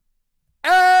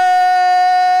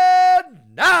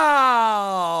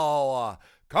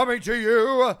coming to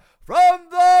you from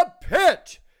the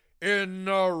pit in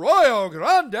Arroyo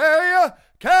Grande,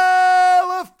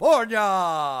 California.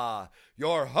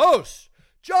 Your hosts,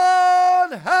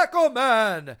 John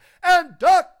Hackleman and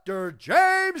Dr.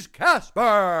 James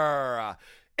Casper.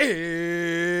 It's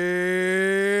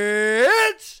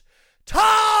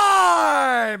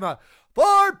time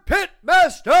for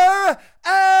Pitmaster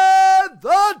and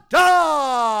the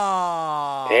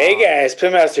Doc. Hey guys,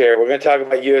 Pitmaster here. We're going to talk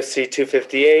about UFC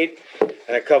 258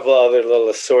 and a couple other little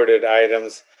assorted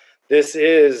items. This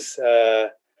is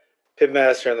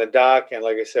Pitmaster and the Doc, and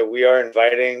like I said, we are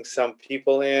inviting some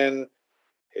people in.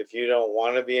 If you don't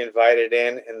want to be invited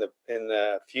in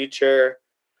the future,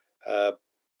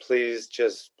 please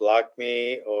just block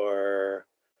me or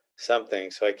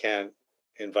something so I can't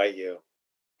invite you.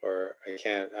 Or I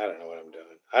don't know what I'm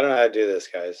doing. I don't know how to do this,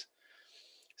 guys.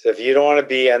 So if you don't want to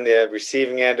be on the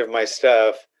receiving end of my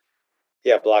stuff,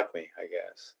 yeah, block me, I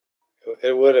guess.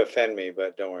 It would offend me,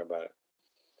 but don't worry about it.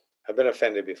 I've been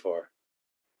offended before.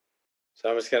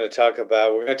 So we're going to talk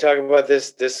about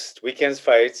this weekend's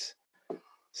fights,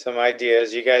 some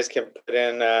ideas. You guys can put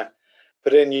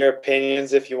in your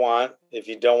opinions if you want. If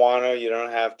you don't want to, you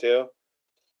don't have to.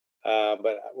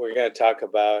 But we're going to talk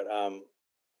about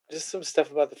just some stuff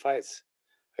about the fights.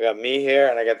 I got me here,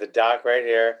 and I got the Doc right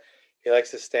here. He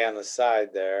likes to stay on the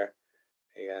side there.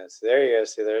 There you go.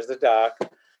 See, there's the Doc.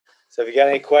 So if you got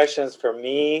any questions for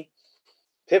me,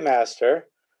 Pitmaster,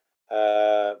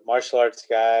 martial arts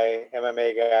guy,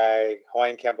 MMA guy,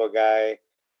 Hawaiian Kempo guy,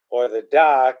 or the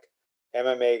Doc,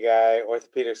 MMA guy,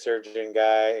 orthopedic surgeon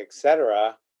guy,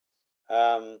 etc.,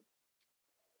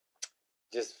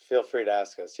 just feel free to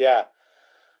ask us. Yeah.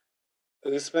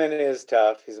 Usman is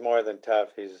tough. He's more than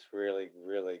tough. He's really,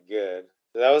 really good.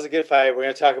 So that was a good fight. We're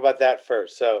going to talk about that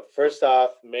first. So first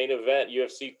off, main event,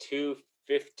 UFC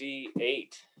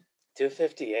 258.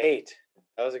 258.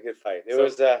 That was a good fight. It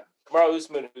was Kamaru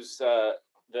Usman, who's the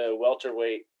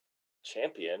welterweight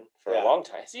champion for a long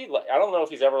time. I don't know if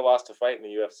he's ever lost a fight in the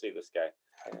UFC, this guy.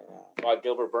 I don't know.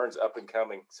 Gilbert Burns up and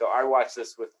coming. So I watched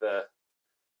this with the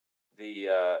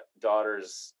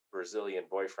daughter's Brazilian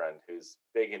boyfriend who's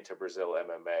big into Brazil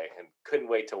MMA and couldn't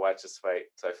wait to watch this fight.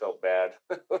 So I felt bad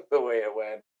the way it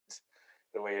went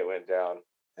down.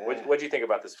 Yeah. What do you think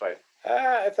about this fight?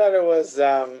 I thought it was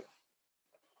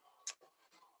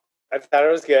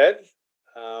good.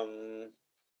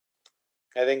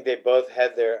 I think they both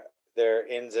had their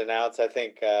ins and outs. I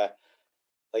think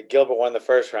like Gilbert won the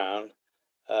first round.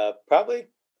 Probably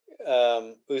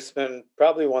Usman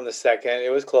probably won the second.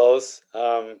 It was close.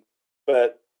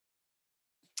 But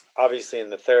obviously in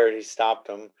the third, he stopped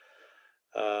him.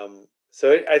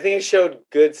 So I think it showed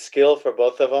good skill for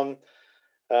both of them.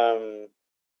 I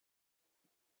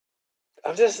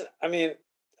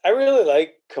really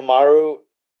like Kamaru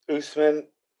Usman.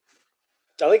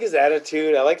 I like his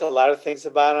attitude. I like a lot of things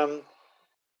about him.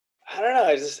 I don't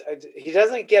know. He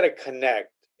doesn't get a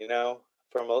connect,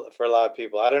 for a lot of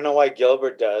people. I don't know why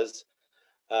Gilbert does.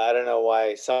 I don't know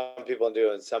why some people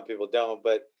do and some people don't,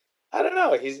 but I don't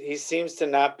know. He seems to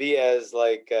not be as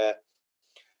like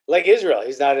Israel.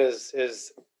 He's not as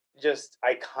just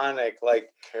iconic,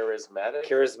 like charismatic.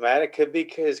 Charismatic could be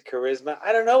his charisma.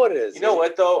 I don't know what it is. You know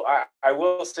what though? I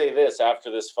will say this after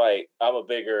this fight, I'm a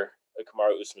bigger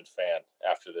Kamaru Usman fan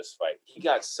after this fight. He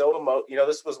got so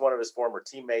this was one of his former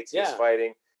teammates he was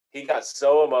fighting. He got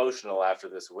so emotional after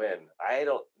this win. I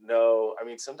don't know. I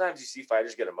mean, sometimes you see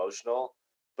fighters get emotional,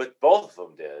 but both of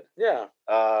them did. Yeah.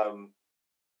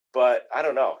 But I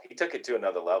don't know. He took it to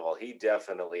another level. He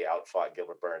definitely outfought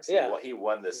Gilbert Burns. Yeah. He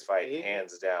won this fight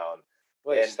hands down.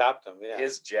 Well, he stopped him. Yeah.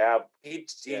 His jab, he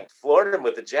floored him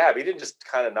with the jab. He didn't just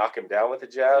kind of knock him down with the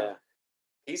jab. Yeah.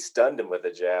 He stunned him with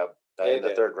the jab in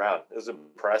the third round. It was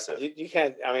impressive. You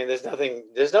can't. I mean,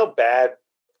 there's no bad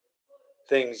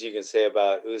things you can say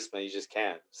about Usman. You just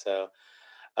can't. So,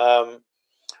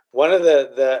 one of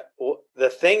the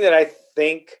thing that I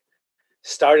think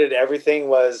started everything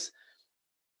was,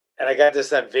 and I got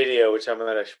this on video, which I'm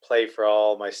going to play for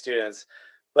all my students,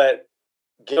 but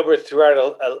Gilbert threw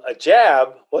out a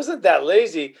jab, wasn't that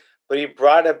lazy, but he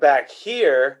brought it back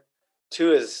here to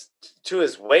his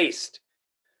waist.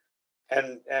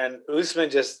 And Usman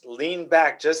just leaned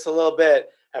back just a little bit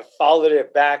and followed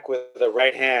it back with the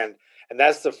right hand. And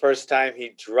that's the first time he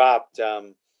dropped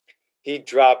Burns. He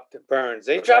dropped him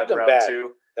bad.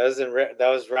 Two. That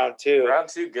was round two. Round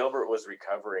two, Gilbert was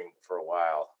recovering for a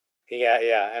while.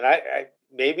 Yeah. And I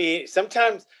maybe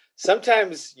sometimes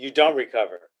you don't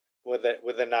recover with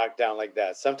a knockdown like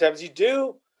that. Sometimes you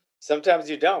do, sometimes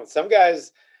you don't. Some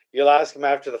guys, you'll ask them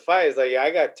after the fight, it's like, yeah,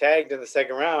 I got tagged in the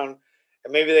second round,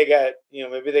 and maybe they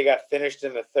got finished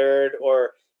in the third,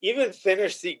 or even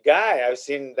finished the guy. I've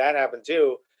seen that happen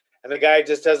too, and the guy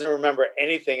just doesn't remember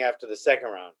anything after the second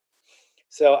round.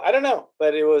 So I don't know,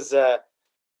 but it was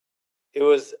it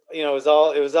was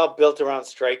all built around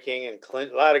striking and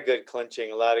a lot of good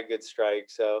clinching, a lot of good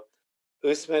strikes. So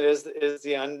Usman is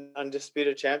the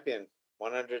undisputed champion,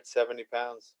 170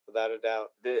 pounds without a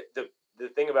doubt. The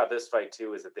thing about this fight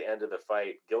too is at the end of the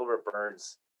fight, Gilbert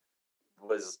Burns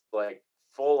was like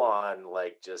full on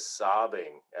like just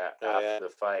sobbing after the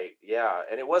fight. Yeah,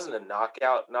 and it wasn't a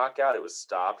knockout. It was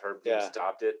stopped. Herb Dean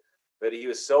stopped it, but he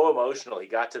was so emotional. He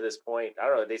got to this point. I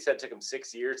don't know. They said it took him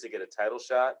 6 years to get a title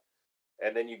shot,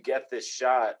 and then you get this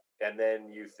shot, and then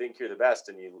you think you're the best,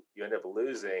 and you end up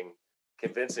losing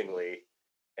convincingly.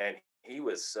 And he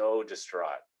was so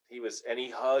distraught. He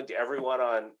hugged everyone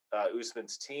on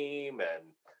Usman's team, and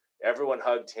everyone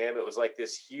hugged him. It was like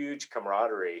this huge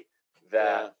camaraderie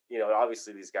that,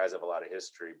 obviously these guys have a lot of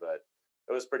history, but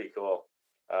it was pretty cool.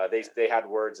 They had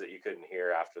words that you couldn't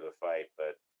hear after the fight,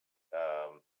 but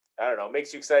I don't know. It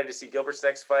makes you excited to see Gilbert's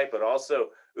next fight, but also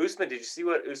Usman. Did you see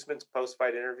what Usman's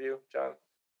post-fight interview, John?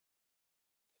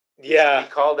 Yeah. He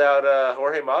called out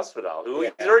Jorge Masvidal, who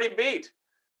he's already beat.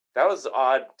 That was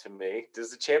odd to me.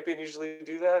 Does the champion usually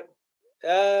do that?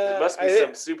 There must be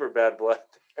some super bad blood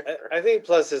there. I think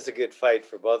plus it's a good fight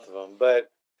for both of them, but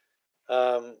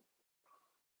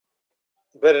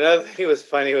another thing was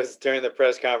funny was during the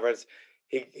press conference,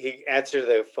 he answered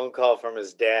the phone call from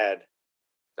his dad.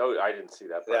 Oh, I didn't see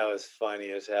that part. That was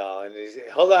funny as hell. And he's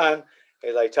hold on,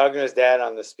 he's like talking to his dad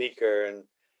on the speaker, and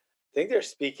I think they're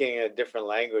speaking a different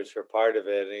language for part of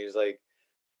it. And he's like,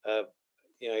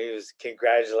 he was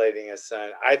congratulating his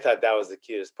son. I thought that was the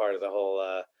cutest part of the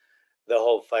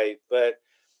whole fight. But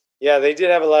yeah, they did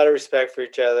have a lot of respect for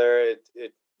each other. A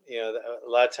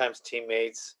lot of times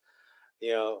teammates,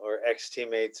 or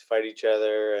ex-teammates fight each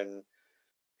other, and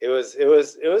it was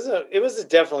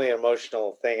definitely an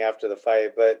emotional thing after the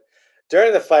fight. But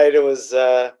during the fight, it was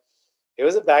a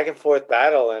back and forth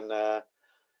battle, and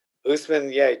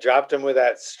Usman, he dropped him with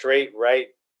that straight right,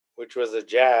 which was a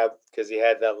jab because he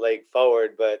had that leg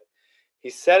forward, but he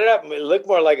set it up. It looked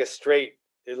more like a straight.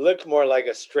 It looked more like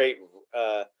a straight.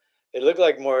 It looked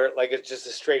like more like it's just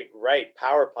a straight right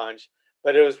power punch,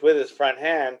 but it was with his front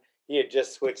hand. He had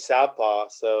just switched southpaw,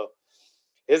 so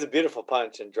it was a beautiful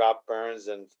punch and dropped Burns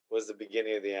and was the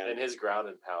beginning of the end. And his ground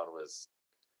and pound was.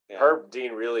 Yeah. Herb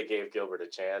Dean really gave Gilbert a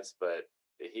chance, but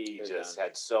he just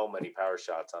had so many power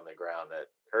shots on the ground that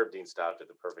Herb Dean stopped at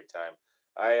the perfect time.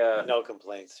 No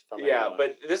complaints from anyone.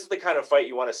 But this is the kind of fight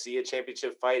you want to see, a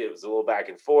championship fight. It was a little back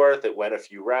and forth. It went a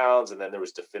few rounds, and then there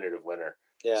was definitive winner.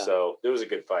 Yeah. So it was a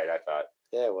good fight, I thought.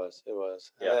 Yeah, it was. It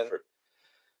was.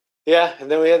 Yeah. And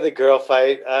then we had the girl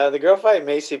fight.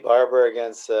 Maycee Barber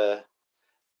against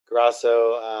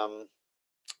Grasso.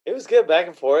 It was good, back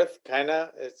and forth, kind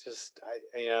of. It's just,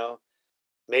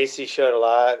 Maycee showed a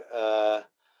lot.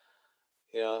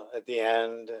 At the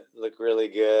end, looked really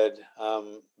good,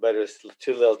 but it was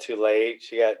too little, too late.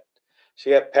 She got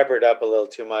peppered up a little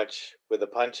too much with the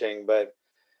punching, but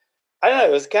I don't know.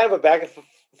 It was kind of a back and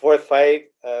forth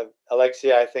fight.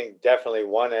 Alexia, I think, definitely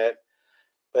won it,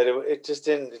 but it just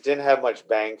didn't have much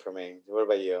bang for me. What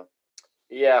about you?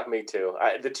 Yeah, me too.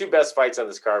 The two best fights on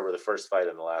this card were the first fight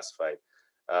and the last fight.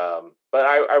 But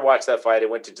I watched that fight. It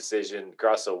went to decision.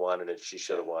 Grasso won, and she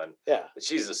should have won. Yeah,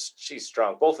 she's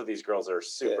strong. Both of these girls are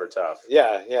super tough.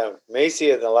 Yeah.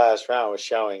 Maycee in the last round was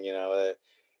showing.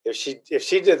 If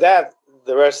she did that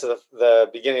the rest of the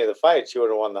beginning of the fight, she would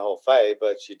have won the whole fight,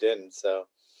 but she didn't. So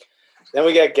then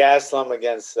we got Gastelum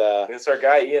against our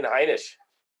guy Ian Heinisch.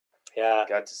 Yeah,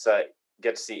 get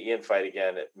to see Ian fight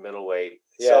again at middleweight.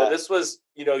 Yeah. So this was,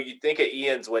 you think of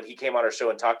Ian's when he came on our show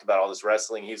and talked about all this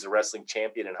wrestling. He was a wrestling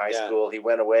champion in high school. He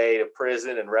went away to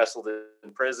prison and wrestled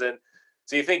in prison.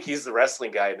 So you think he's the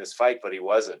wrestling guy in this fight, but he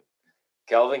wasn't.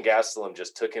 Kelvin Gastelum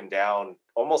just took him down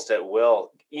almost at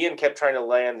will. Ian kept trying to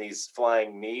land these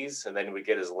flying knees, and then he would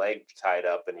get his leg tied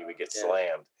up and he would get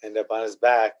slammed. End up on his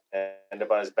back. And that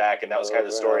was kind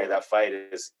of the story of that fight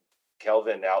is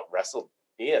Kelvin out wrestled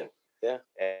Ian. Yeah.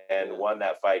 And won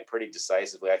that fight pretty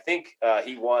decisively. I think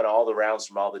he won all the rounds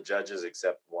from all the judges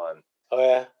except one. Oh,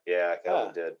 yeah? Yeah,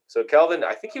 Kelvin did. So Kelvin,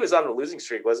 I think he was on a losing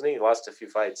streak, wasn't he? He lost a few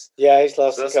fights. Yeah, he's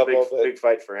lost a couple. Big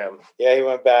fight for him. Yeah, he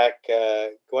went back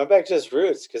to his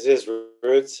roots because his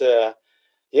roots,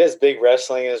 he has big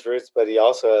wrestling in his roots, but he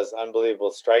also has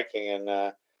unbelievable striking. And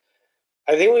I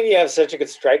think when you have such a good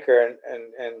striker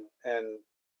and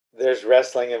there's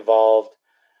wrestling involved,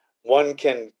 one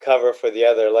can cover for the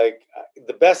other. Like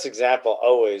the best example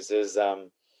always is Dan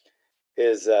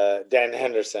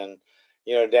Henderson.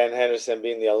 Dan Henderson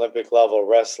being the Olympic level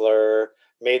wrestler,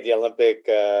 made the Olympic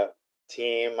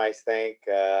team, I think.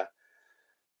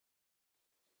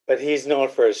 But he's known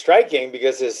for his striking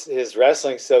because his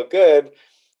wrestling's so good.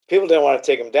 People didn't want to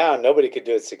take him down. Nobody could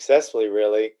do it successfully,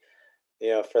 really,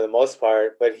 for the most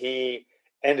part. But he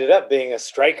ended up being a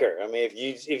striker. I mean,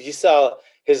 if you saw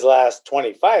his last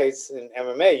 20 fights in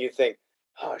MMA, you think,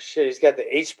 oh shit, he's got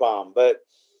the H-bomb. But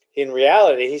in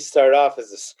reality, he started off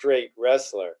as a straight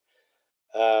wrestler.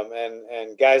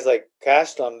 And guys like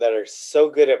Castlam that are so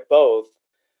good at both,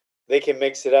 they can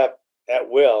mix it up at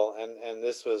will. And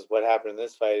this was what happened in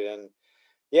this fight. And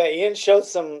yeah, Ian showed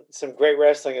some great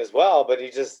wrestling as well, but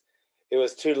it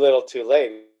was too little too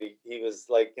late. He was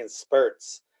like in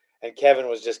spurts, and Kevin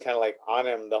was just kind of like on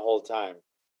him the whole time.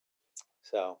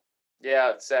 So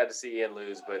yeah, it's sad to see Ian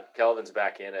lose, but Kelvin's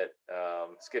back in it.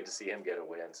 It's good to see him get a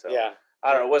win. So yeah,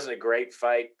 I don't know. It wasn't a great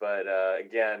fight, but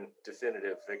again,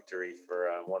 definitive victory for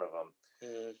one of them.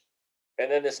 Mm-hmm. And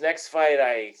then this next fight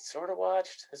I sort of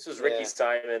watched. This was Ricky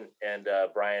Simon and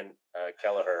Brian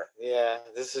Kelleher. Yeah,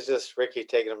 this is just Ricky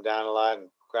taking him down a lot and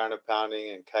ground and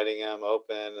pounding and cutting him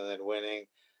open and then winning.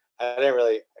 It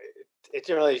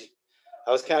didn't really.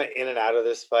 I was kind of in and out of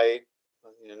this fight.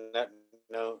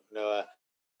 No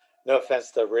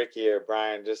offense to Ricky or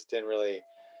Brian, just didn't really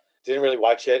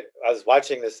watch it. I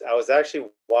was actually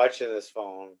watching this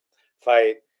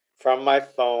fight from my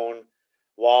phone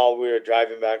while we were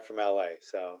driving back from LA.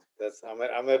 So I'm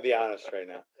gonna be honest right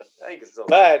now.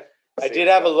 But I did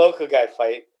have a local guy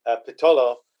fight,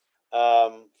 Pitolo,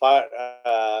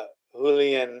 fought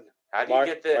Julian. How do you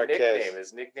get the nickname?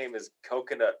 His nickname is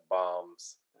Coconut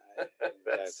Bombs.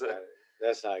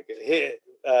 That's not good.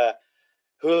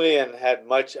 Julian had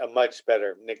a much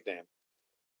better nickname.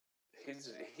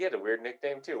 He had a weird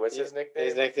nickname too. What's his nickname?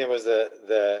 His nickname was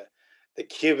the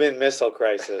Cuban Missile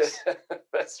Crisis.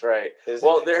 That's right.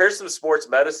 There's some sports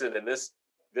medicine in this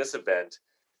event.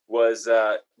 Was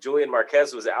Julian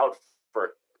Marquez was out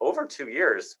for over 2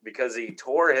 years because he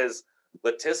tore his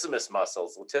latissimus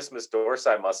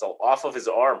dorsi muscle off of his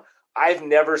arm. I've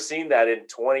never seen that in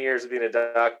 20 years of being a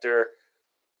doctor.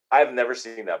 I've never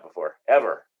seen that before,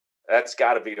 ever. That's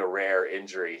got to be a rare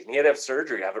injury. And he had to have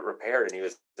surgery to have it repaired, and he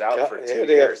was out for 2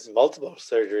 years. Multiple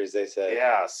surgeries, they said.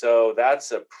 Yeah, so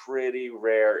that's a pretty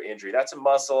rare injury. That's a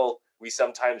muscle we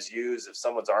sometimes use if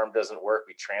someone's arm doesn't work.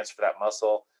 We transfer that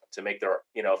muscle to make their,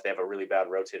 if they have a really bad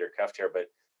rotator cuff tear. But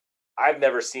I've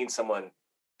never seen someone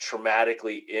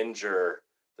traumatically injure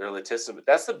their latissimus.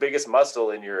 That's the biggest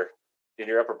muscle in your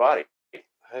upper body.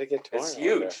 How to get torn? It's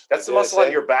huge. That's the muscle on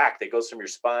your back that goes from your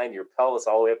spine, your pelvis,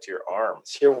 all the way up to your arm.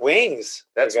 It's your wings.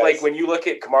 That's like when you look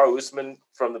at Kamaru Usman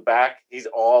from the back, he's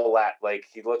all lat. Like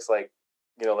he looks like,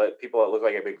 people that look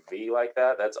like a big V like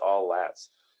that. That's all lats,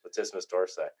 latissimus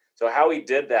dorsi. So how he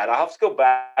did that, I'll have to go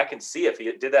back and see if he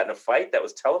did that in a fight that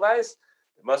was televised.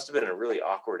 It must have been a really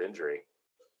awkward injury.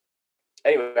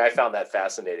 Anyway, I found that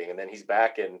fascinating. And then he's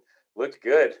back and looked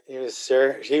good. He was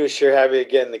sure happy to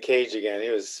get in the cage again. He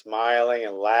was smiling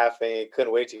and laughing. He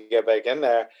couldn't wait to get back in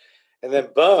there. And then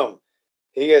boom,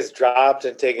 he gets dropped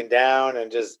and taken down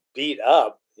and just beat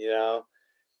up,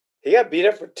 He got beat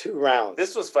up for 2 rounds.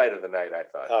 This was fight of the night, I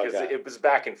thought, because it was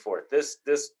back and forth. This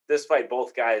fight,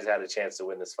 both guys had a chance to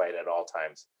win this fight at all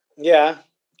times. Yeah,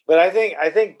 but I think I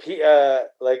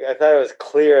thought it was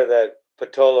clear that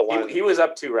Pitolo won. He was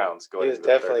up 2 rounds going. He was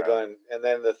definitely going, and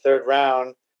then the third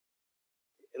round,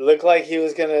 it looked like he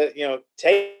was gonna,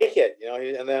 take it,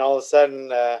 and then all of a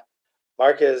sudden,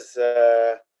 Marquez,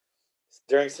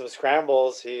 during some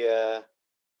scrambles, he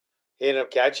ended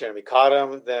up catching him. He caught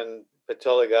him, then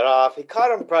Pitolo got off. He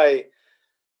caught him probably,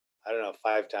 I don't know,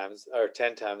 5 times or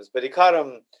 10 times, but he caught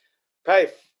him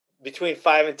probably between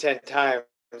 5 and 10 times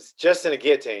just in a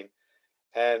guillotine.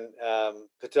 And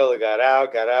Pitolo got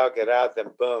out, then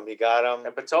boom, he got him.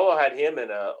 And Pitolo had him in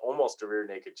almost a rear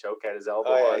naked choke, had his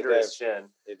elbow under his shin.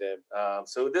 He did.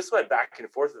 So this went back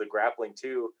and forth with the grappling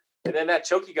too. And then that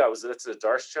choke he got, that's a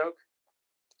Darce choke?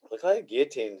 Looked like a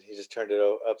guillotine. He just turned it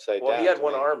upside down. Well, he had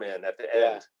one arm in at the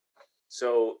end.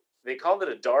 So they called it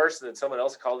a Darce, and then someone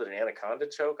else called it an anaconda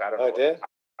choke. I don't know.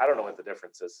 I don't know what the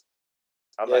difference is.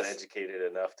 I'm not educated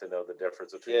enough to know the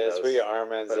difference between those. It's where your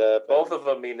arm ends up. Both of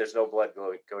them mean there's no blood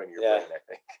going to your brain, I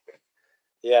think.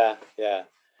 Yeah.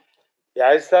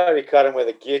 I just thought he caught him with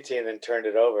a guillotine and then turned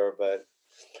it over. But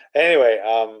anyway,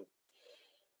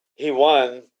 he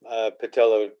won.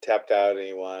 Pitolo tapped out and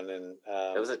he won. And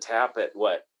it was a tap at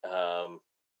what? I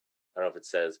don't know if it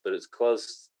says, but it's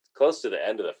close to the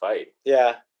end of the fight.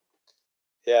 Yeah.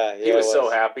 He was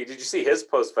so happy. Did you see his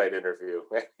post-fight interview?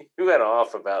 He went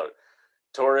off about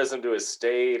tourism to his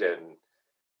state, and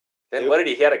Then what did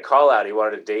he had a call out? He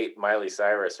wanted to date Miley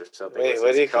Cyrus or something. Wait,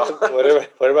 what did he call?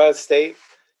 What about State?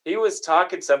 He was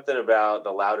talking something about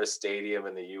the loudest stadium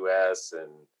in the U.S. and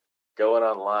going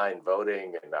online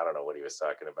voting, and I don't know what he was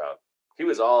talking about. He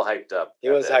was all hyped up. He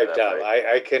was hyped up.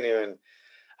 I couldn't even.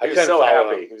 He was so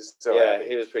happy. He was so happy.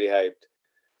 He was pretty hyped.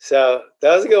 So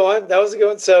that was a good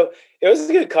one. So it was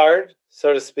a good card,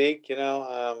 so to speak. I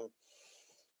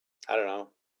don't know.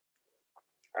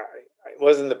 It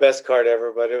wasn't the best card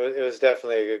ever, but it was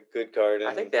definitely a good card. And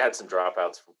I think they had some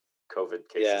dropouts from COVID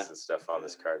cases and stuff on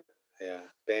this card. Yeah,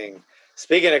 bang.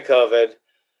 Speaking of COVID.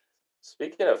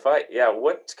 Speaking of fight,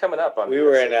 what's coming up on? We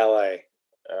were in LA.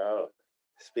 Oh.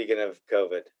 Speaking of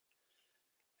COVID,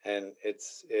 and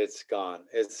it's gone.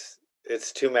 It's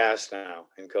 2 masks now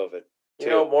in COVID.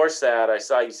 More sad. I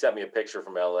saw you sent me a picture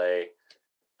from LA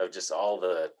of just all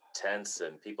the tents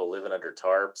and people living under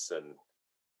tarps and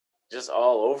just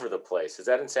all over the place. Is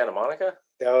that in Santa Monica?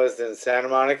 That was in Santa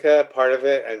Monica, part of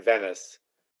it, and Venice.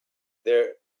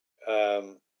 There,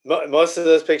 most of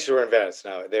those pictures were in Venice.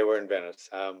 No, they were in Venice.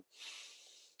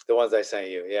 The ones I sent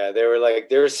you, there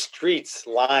were streets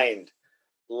lined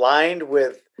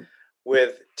with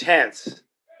tents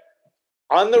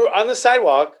on the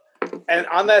sidewalk, and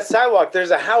on that sidewalk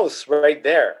there's a house right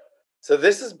there. So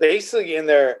this is basically in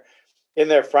their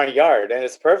front yard, and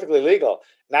it's perfectly legal.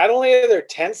 Not only are there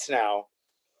tents now,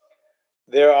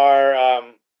 there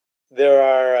are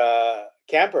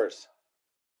campers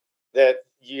that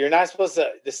you're not supposed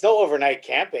to. There's no overnight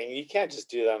camping. You can't just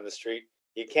do that on the street.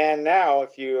 You can now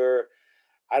if you're,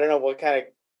 I don't know what kind of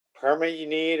permit you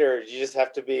need, or you just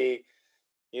have to be,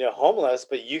 homeless.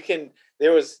 But you can.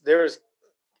 There was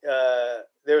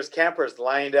campers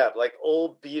lined up, like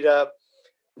old beat up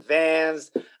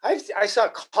vans. I saw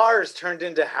cars turned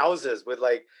into houses with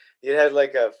it had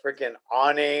like a freaking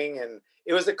awning, and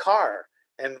it was a car,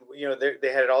 and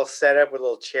they had it all set up with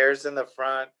little chairs in the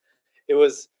front. It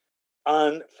was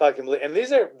unfucking, and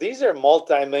these are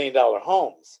multi-million-dollar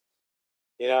homes,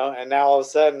 and now all of a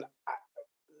sudden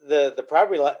the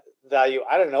property value,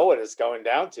 I don't know what it's going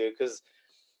down to, because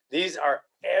these are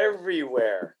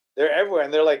everywhere. They're everywhere,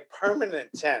 and they're like permanent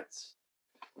tents.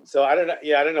 So I don't know.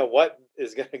 Yeah, I don't know what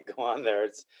is going to go on there.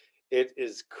 It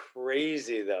is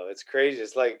crazy, though. It's crazy.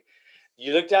 It's like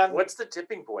you look down. What's the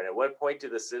tipping point? At what point do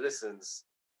the citizens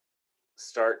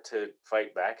start to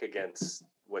fight back against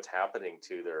what's happening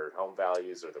to their home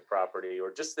values or the property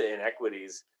or just the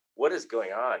inequities? What is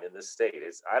going on in this state?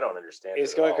 I don't understand.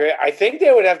 It's going crazy. I think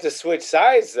they would have to switch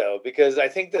sides, though, because I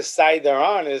think the side they're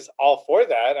on is all for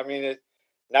that. I mean, it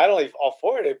not only all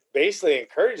for it, it basically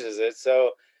encourages it.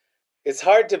 So it's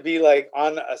hard to be like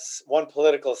on one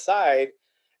political side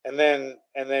and then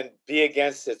be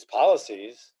against its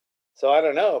policies. So I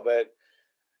don't know, but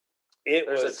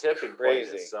there's a tipping point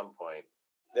at some point.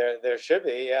 There should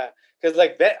be, yeah, because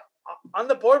on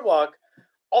the boardwalk,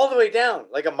 all the way down,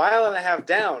 like a mile and a half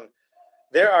down,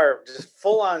 there are just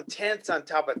full on tents on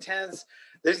top of tents.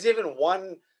 There's even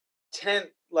one tent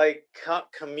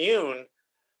commune,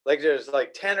 there's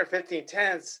 10 or 15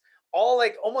 tents, all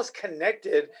almost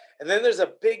connected, and then there's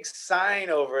a big sign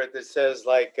over it that says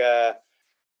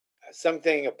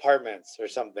something apartments or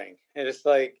something, and it's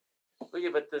but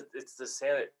it's the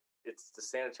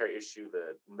sanitary issue,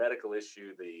 the medical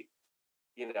issue,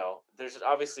 there's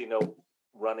obviously no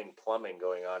running plumbing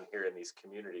going on here in these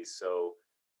communities, so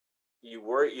you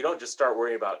don't just start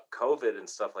worrying about COVID and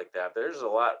stuff like that. There's a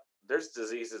lot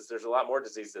more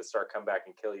diseases that start come back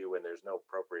and kill you when there's no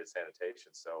appropriate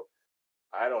sanitation. So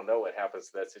I don't know what happens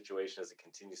to that situation as it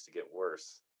continues to get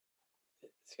worse.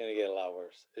 It's going to get a lot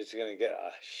worse. It's going to get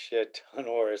a shit ton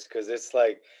worse, because it's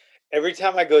every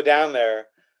time I go down there,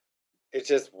 it's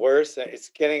just worse. It's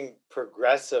getting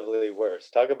progressively worse.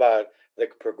 Talk about the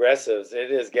progressives.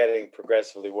 It is getting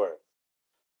progressively worse.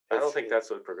 I don't think that's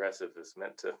what progressive is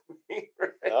meant to mean.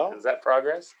 Right? No? Is that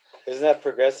progress? Isn't that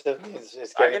progressive?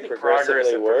 It's getting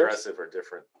progressively worse. Progressive are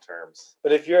different terms.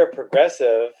 But if you're a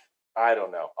progressive, I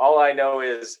don't know. All I know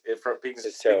is,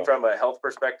 speaking from a health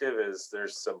perspective, is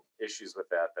there's some issues with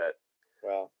that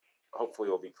hopefully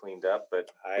will be cleaned up. But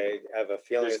I have a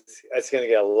feeling it's going to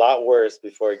get a lot worse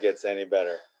before it gets any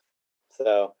better.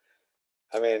 So,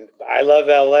 I mean, I love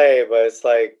LA, but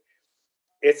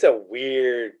it's a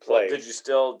weird place. Well, did you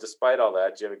still, despite all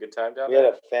that, did you have a good time down there? We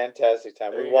had a fantastic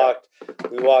time. We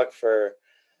walked for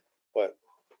what?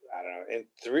 I don't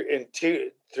know, in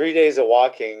 3 days of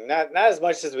walking, not as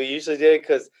much as we usually did,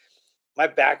 because my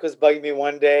back was bugging me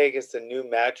one day against a new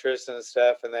mattress and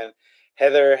stuff, and then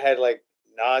Heather had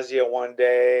nausea one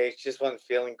day. She just wasn't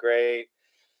feeling great.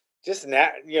 Just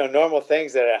normal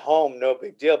things that at home, no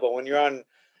big deal. But when you're on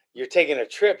you're taking a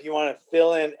trip. You want to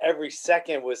fill in every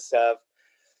second with stuff.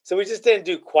 So we just didn't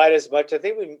do quite as much. I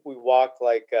think we walked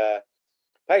like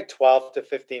probably 12 to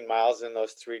 15 miles in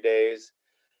those 3 days.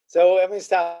 So I mean, it's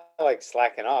not like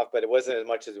slacking off, but it wasn't as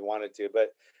much as we wanted to.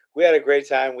 But we had a great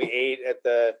time. We ate at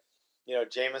the,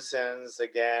 Jameson's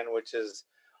again, which is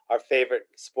our favorite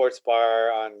sports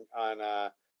bar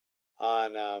on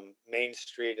Main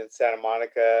Street in Santa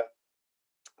Monica.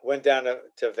 Went down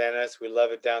to Venice. We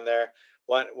love it down there.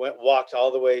 Walked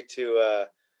all the way to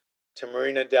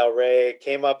Marina del Rey.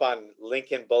 Came up on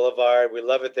Lincoln Boulevard. We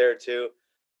love it there too.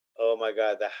 Oh my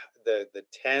God, the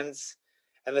tents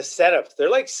and the setups. They're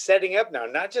like setting up now,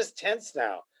 not just tents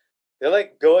now. They're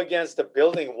like go against a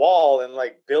building wall and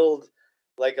like build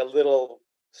like a little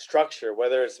structure,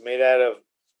 whether it's made out of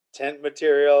tent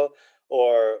material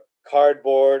or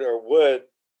cardboard or wood.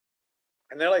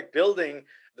 And they're like building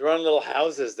their own little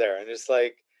houses there. And it's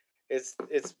like, it's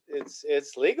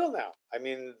legal now. I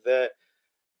mean, the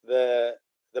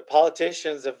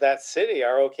politicians of that city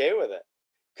are okay with it.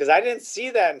 Because I didn't see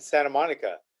that in Santa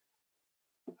Monica.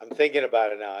 I'm thinking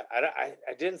about it now. I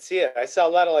didn't see it. I saw a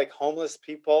lot of like homeless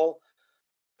people,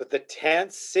 but the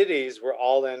tent cities were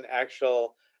all in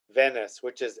actual Venice,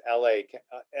 which is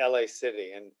LA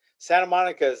City, and Santa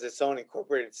Monica is its own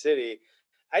incorporated city.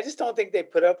 I just don't think they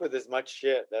put up with as much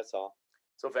shit. That's all.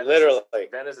 So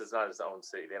Venice is not its own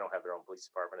city. They don't have their own police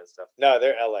department and stuff. No,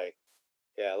 they're LA.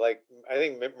 Yeah, like I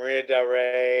think Marina del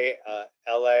Rey,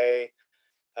 LA.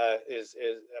 Is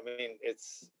I mean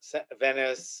it's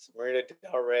Venice, Marina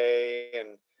del Rey,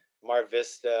 and Mar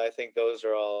Vista. I think those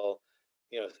are all,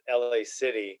 LA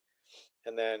City,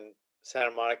 and then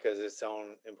Santa Monica is its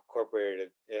own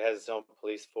incorporated. It has its own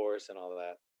police force and all of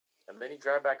that. And then you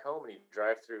drive back home and you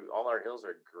drive through. All our hills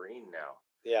are green now.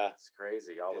 Yeah, it's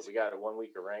crazy. We got 1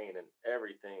 week of rain and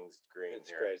everything's green.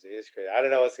 It's crazy. It's crazy. I don't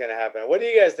know what's gonna happen. What do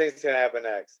you guys think is gonna happen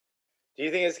next? Do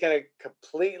you think it's gonna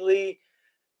completely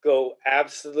go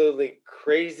absolutely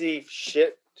crazy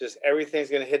shit? Just everything's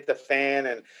going to hit the fan,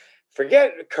 and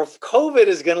forget COVID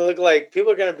is going to look like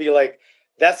people are going to be like,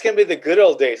 that's going to be the good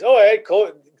old days. Oh, I had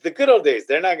COVID, the good old days.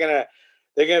 They're going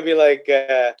to be like,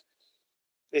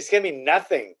 it's going to be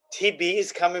nothing. TB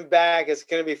is coming back. It's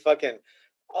going to be fucking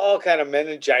all kind of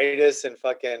meningitis and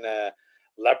fucking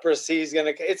leprosy is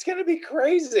it's going to be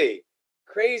crazy.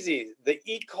 The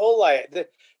E. coli,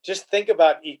 just think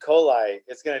about E. coli.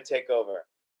 It's going to take over.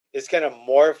 It's going to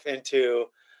morph into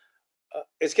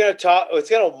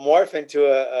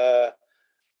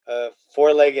a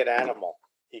four-legged animal,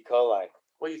 E. coli.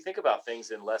 Well, you think about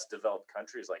things in less developed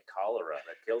countries like cholera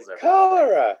that kills everyone.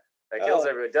 Cholera. That kills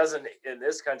everyone. It doesn't in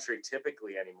this country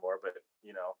typically anymore, but that's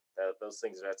how those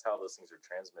things are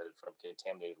transmitted from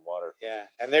contaminated water. Yeah,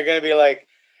 and they're going to be like,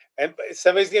 and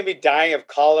somebody's going to be dying of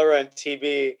cholera and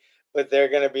TB, but they're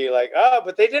going to be like, oh,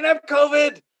 but they didn't have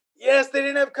COVID. Yes, they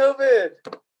didn't have COVID.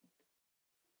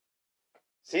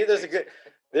 See, there's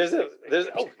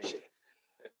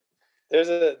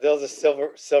a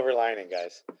silver lining,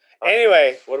 guys.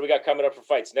 Anyway, what do we got coming up for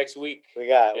fights next week? We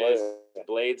got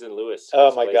Blades and Lewis.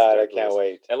 Oh my God, I can't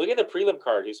wait! And look at the prelim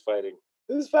card. Who's fighting?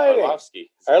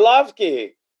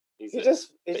 Arlovsky. He's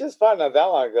just fought not that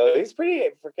long ago. He's pretty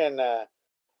freaking.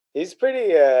 He's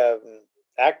pretty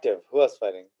active. Who else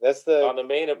fighting? That's on the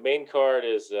main card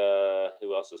is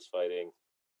who else is fighting?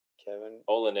 Kevin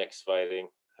Olenik's fighting.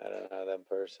 I don't know that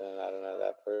person. I don't know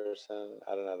that person.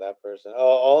 I don't know that person.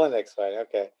 Oh, Olenik's fighting.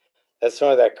 Okay. That's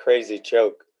one of that crazy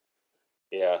choke.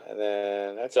 Yeah. And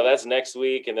then... So that's next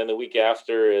week. And then the week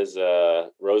after is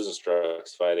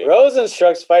Rosenstruck's fighting.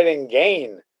 Rosenstruck's fighting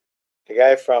Gain. The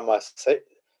guy from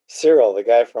Cyril, the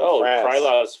guy from France. Oh,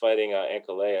 Krylov's fighting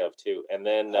Ankalaev too. And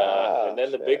then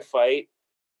the big fight.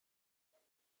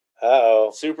 Uh-oh.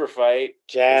 Super fight.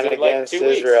 Jan against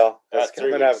Israel. That's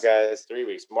coming up, guys. 3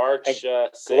 weeks. March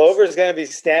 6th. Glover's going to be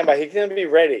standby. He's going to be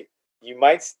ready. You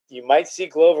might see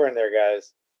Glover in there,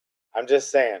 guys. I'm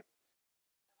just saying.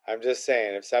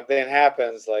 If something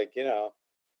happens, like,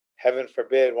 heaven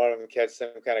forbid one of them catch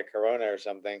some kind of corona or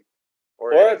something.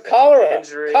 Or cholera.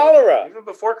 Injury. Cholera. Even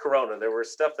before corona, there were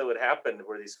stuff that would happen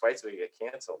where these fights would get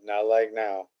canceled. Not like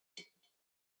now.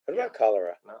 What about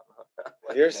cholera? No.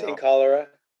 Have you ever seen cholera?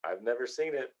 I've never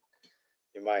seen it.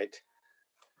 You might.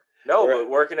 No, but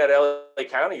working at LA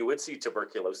County, you would see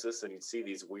tuberculosis and you'd see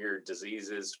these weird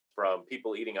diseases from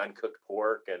people eating uncooked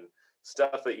pork and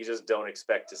stuff that you just don't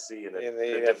expect to see in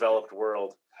the developed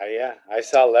world. Yeah, I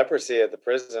saw leprosy at the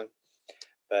prison.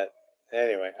 But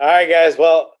anyway. All right, guys.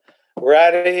 Well, we're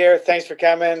out of here. Thanks for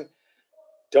coming.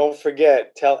 Don't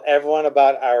forget, tell everyone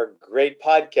about our great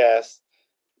podcast,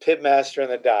 Pitmaster in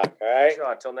the Dock. All right?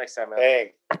 Sure, until next time, man.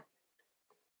 Hey.